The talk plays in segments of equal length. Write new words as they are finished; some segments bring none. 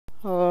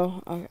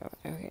Hello.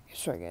 Okay.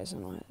 Sorry, guys.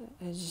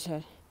 I just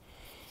had.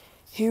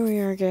 Here we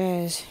are,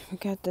 guys. We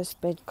got this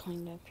bed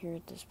cleaned up here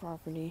at this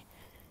property.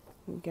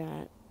 We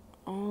got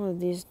all of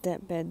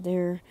that bed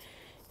there.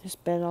 This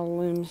bed, all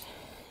the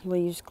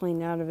leaves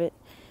cleaned out of it.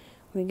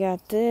 We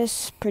got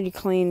this pretty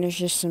clean. There's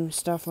just some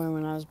stuff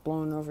when I was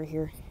blowing over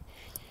here.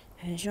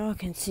 As y'all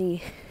can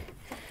see,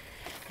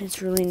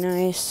 it's really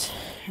nice.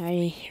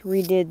 I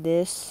redid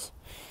this.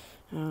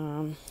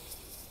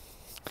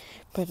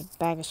 Put a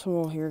bag of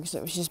soil here because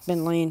it was just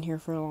been laying here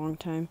for a long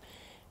time.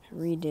 I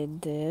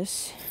redid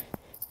this.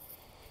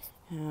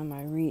 I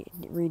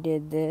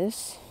redid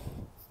this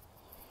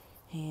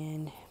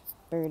and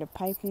buried a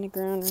pipe in the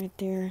ground right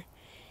there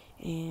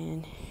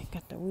and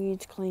got the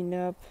weeds cleaned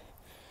up.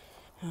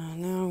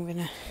 Now I'm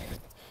gonna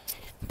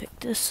pick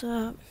this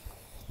up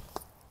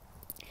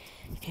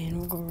and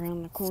we'll go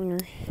around the corner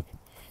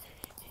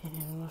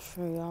and we'll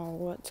show y'all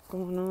what's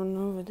going on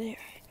over there.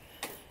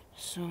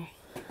 So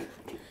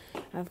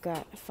I've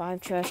got 5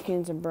 trash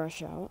cans of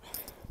brush out.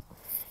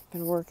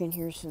 Been working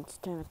here since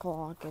 10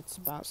 o'clock. It's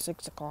about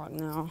 6 o'clock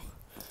now.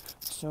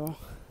 So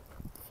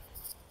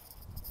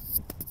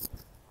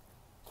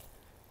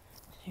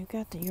you've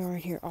got the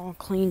yard here all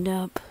cleaned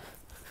up.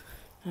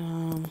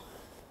 All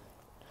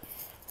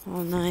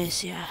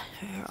nice, yeah.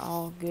 They're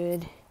all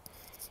good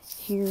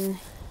here.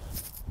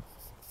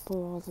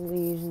 Pull all the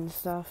leaves and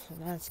stuff, so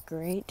that's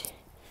great.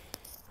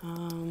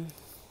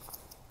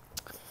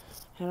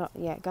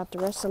 Got the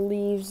rest of the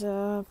leaves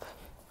up.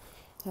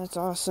 That's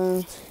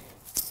awesome.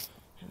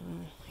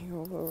 Here,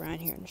 we'll go around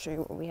here and show you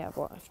what we have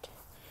left.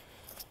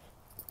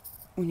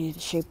 We need to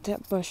shape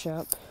that bush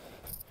up.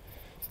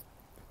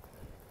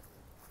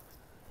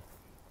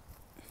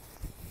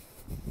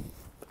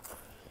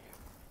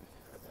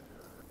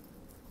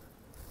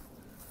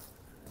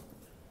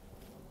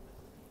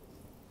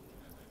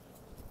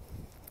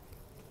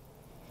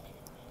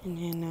 And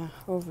then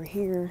over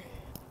here,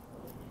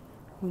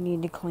 we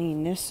need to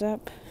clean this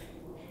up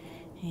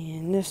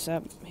and this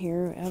up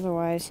here.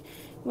 Otherwise,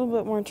 a little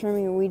bit more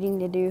trimming and weeding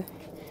to do.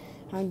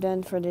 I'm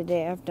done for the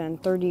day. I've done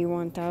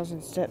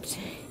 31,000 steps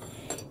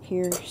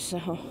here,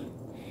 so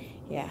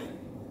yeah.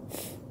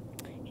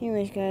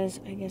 Anyways, guys,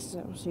 I guess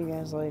I'll see you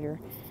guys later.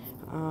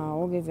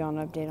 We'll give y'all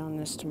an update on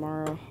this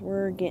tomorrow.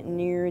 We're getting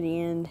near the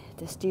end.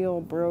 The steel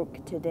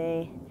broke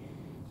today,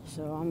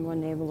 so I'm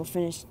unable to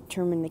finish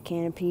trimming the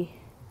canopy.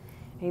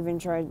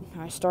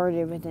 I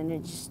started, but then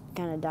it just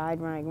kind of died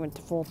when I went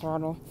to full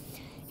throttle.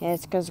 Yeah,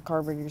 it's because the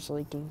carburetor's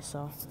leaking,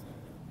 so.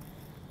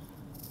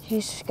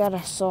 She's got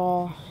a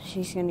saw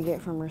she's going to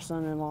get from her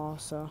son-in-law,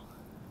 so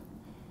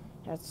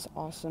that's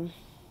awesome.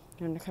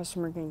 And the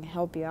customer can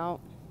help you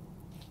out.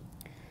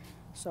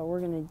 So we're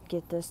going to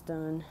get this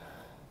done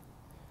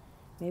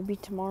maybe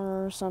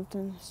tomorrow or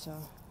something,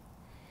 so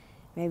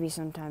maybe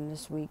sometime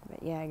this week.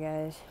 But yeah,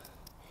 guys,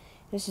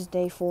 this is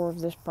day 4 of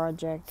this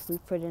project. We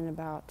put in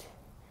about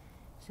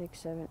 6,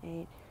 7,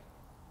 8.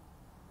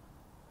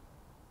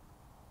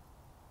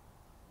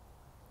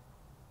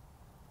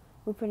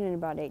 We put in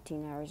about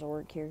 18 hours of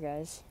work here,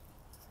 guys.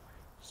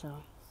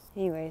 So,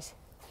 anyways,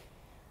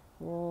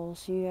 we'll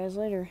see you guys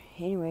later.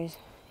 Anyways,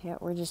 yeah,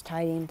 we're just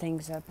tidying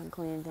things up and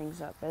cleaning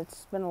things up.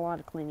 It's been a lot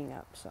of cleaning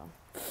up, so.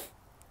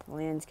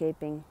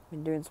 Landscaping.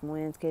 Been doing some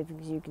landscaping,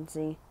 as you can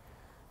see.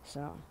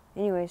 So,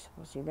 anyways,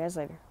 we'll see you guys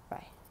later.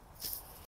 Bye.